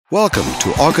Welcome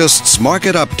to August's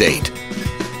Market Update.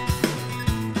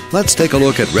 Let's take a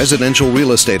look at residential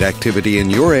real estate activity in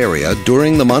your area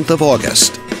during the month of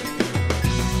August.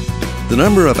 The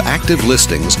number of active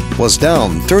listings was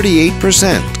down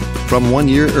 38% from 1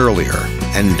 year earlier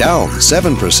and down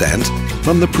 7%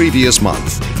 from the previous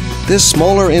month. This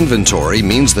smaller inventory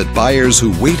means that buyers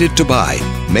who waited to buy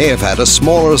may have had a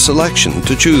smaller selection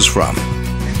to choose from.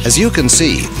 As you can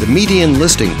see, the median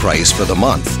listing price for the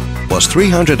month was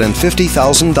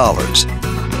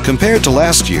 $350,000. Compared to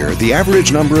last year, the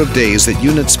average number of days that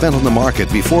units spent on the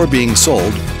market before being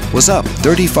sold was up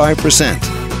 35%.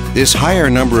 This higher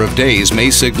number of days may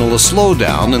signal a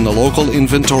slowdown in the local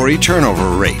inventory turnover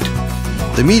rate.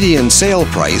 The median sale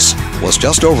price was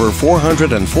just over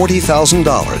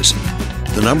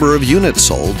 $440,000. The number of units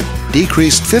sold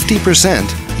decreased 50%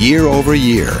 year over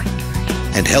year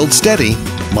and held steady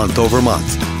month over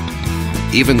month.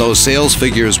 Even though sales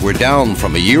figures were down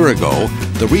from a year ago,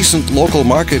 the recent local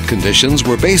market conditions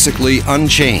were basically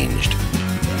unchanged.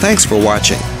 Thanks for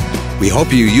watching. We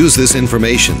hope you use this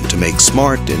information to make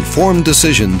smart, informed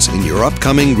decisions in your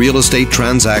upcoming real estate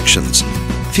transactions.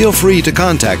 Feel free to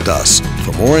contact us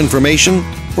for more information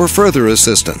or further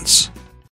assistance.